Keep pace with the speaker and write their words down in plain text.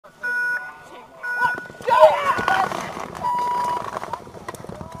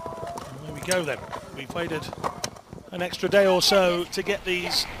go then. We've waited an extra day or so to get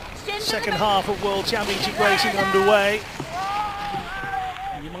these second half of World Championship racing underway.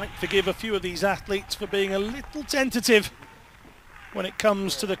 You might forgive a few of these athletes for being a little tentative when it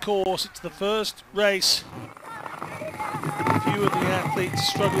comes to the course. It's the first race. A few of the athletes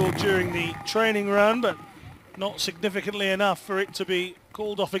struggled during the training run, but not significantly enough for it to be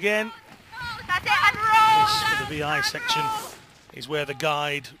called off again. This, for the VI section, is where the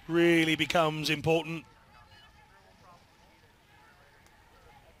guide really becomes important.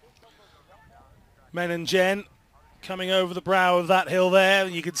 Men and Jen coming over the brow of that hill there.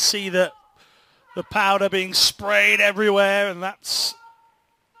 You can see the powder being sprayed everywhere, and that's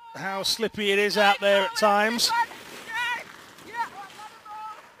how slippy it is out there at times.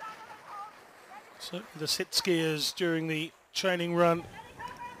 So the sit skiers during the training run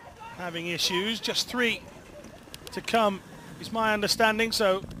having issues. Just 3 to come is my understanding.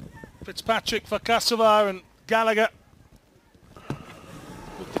 So Fitzpatrick, Fakasova and Gallagher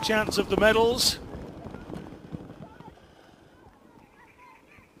with the chance of the medals.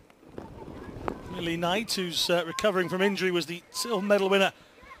 Millie Knight, who's recovering from injury, was the silver medal winner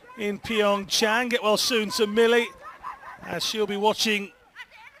in Pyeongchang. Get well soon to Millie, as she'll be watching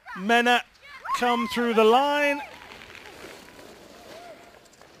Menna come through the line.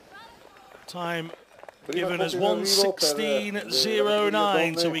 Time given as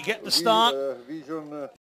 1:16.09, so we get the start.